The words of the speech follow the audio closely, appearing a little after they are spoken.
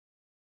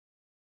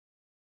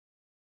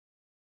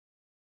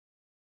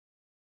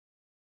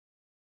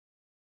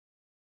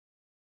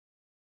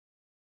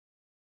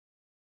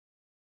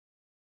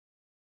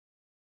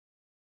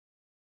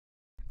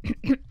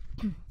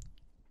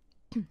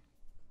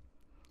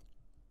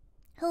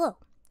Hello,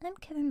 I'm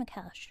Kevin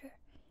McCallister,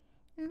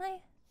 and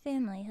my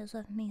family has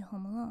left me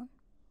home alone.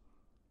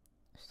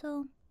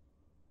 So,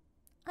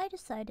 I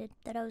decided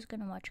that I was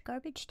going to watch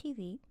garbage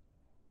TV,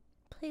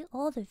 play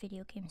all the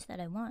video games that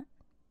I want,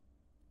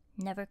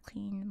 never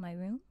clean my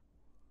room,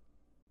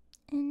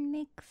 and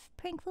make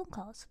prank phone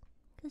calls,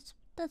 because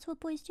that's what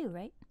boys do,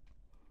 right?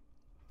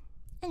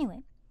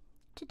 Anyway,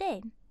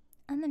 today,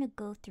 I'm going to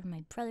go through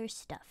my brother's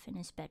stuff in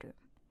his bedroom.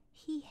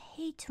 He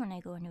hates when I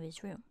go into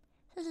his room.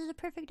 This is a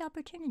perfect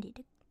opportunity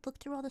to look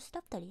through all the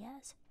stuff that he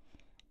has.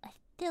 I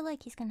feel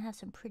like he's gonna have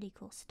some pretty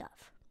cool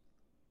stuff.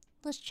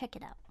 Let's check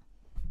it out.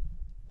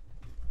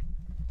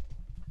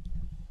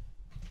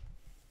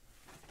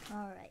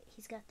 Alright,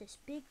 he's got this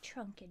big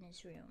trunk in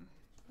his room.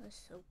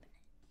 Let's open it.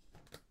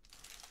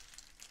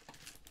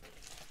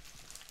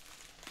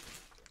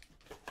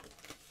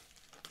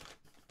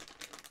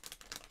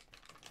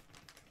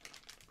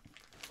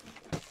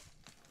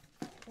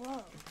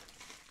 Whoa.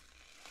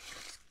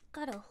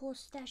 Got a whole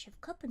stash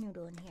of cup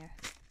noodle in here.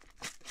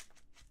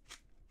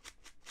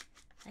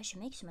 I should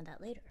make some of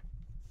that later.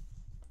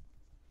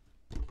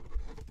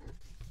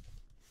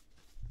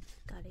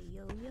 Got a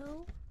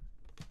yo-yo.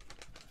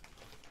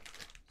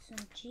 Some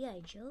G.I.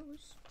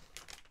 Joes.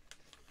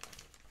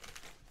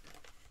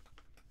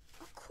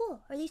 Oh, cool.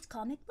 Are these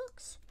comic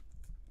books?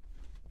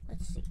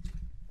 Let's see.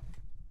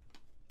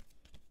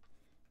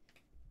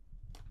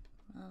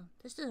 Oh,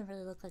 this doesn't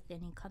really look like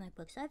any comic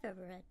books I've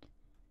ever read.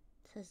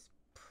 It says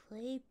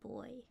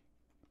Playboy.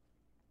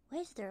 Why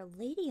is there a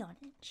lady on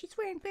it? She's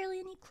wearing barely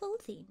any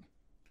clothing.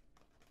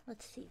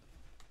 Let's see.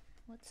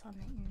 What's on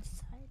the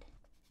inside?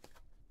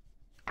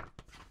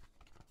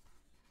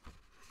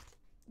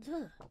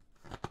 Ugh.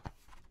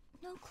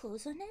 No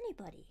clothes on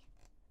anybody.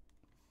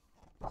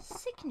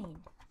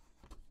 Sickening.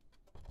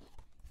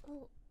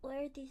 Oh,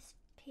 why are these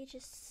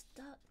pages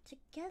stuck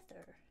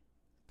together?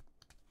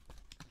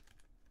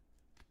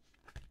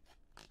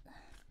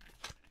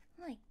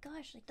 Oh my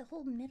gosh, like the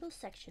whole middle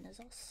section is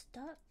all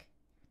stuck.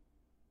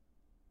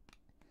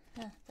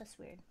 That's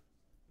weird.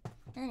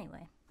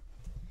 Anyway,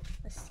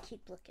 let's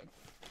keep looking.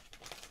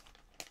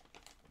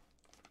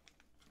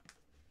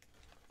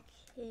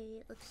 Okay,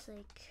 it looks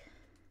like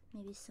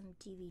maybe some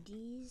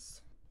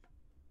DVDs.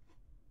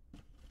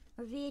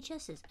 Or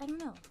VHSs, I don't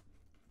know.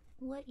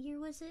 What year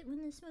was it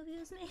when this movie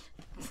was made?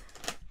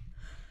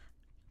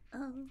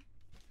 Oh,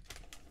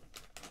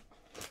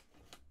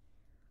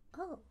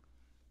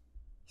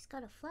 he's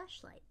got a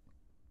flashlight.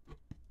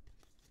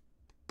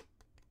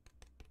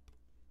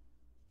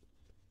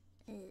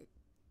 It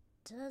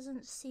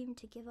doesn't seem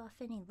to give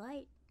off any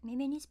light.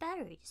 Maybe it needs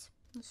batteries.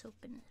 Let's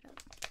open it up.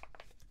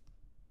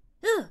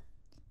 Ugh!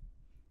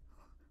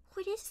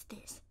 What is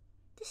this?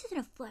 This isn't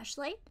a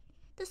flashlight.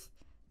 This...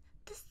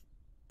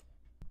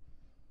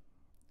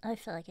 I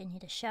feel like I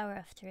need a shower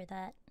after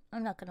that.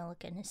 I'm not gonna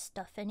look in his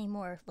stuff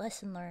anymore.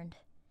 Lesson learned.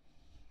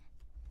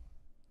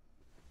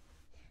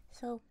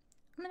 So,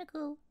 I'm gonna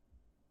go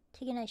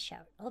take a nice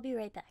shower. I'll be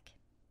right back.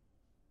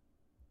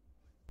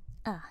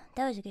 Ah,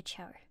 that was a good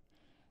shower.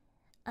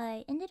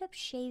 I ended up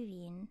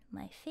shaving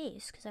my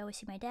face because I always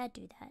see my dad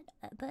do that,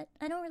 but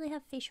I don't really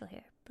have facial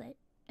hair, but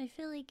I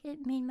feel like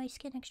it made my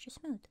skin extra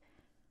smooth.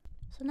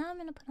 So now I'm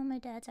going to put on my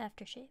dad's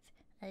aftershave.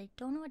 I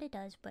don't know what it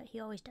does, but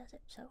he always does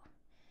it, so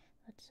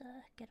let's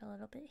get a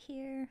little bit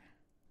here.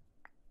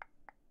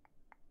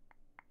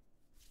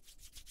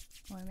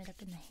 Warm it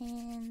up in the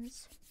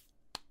hands.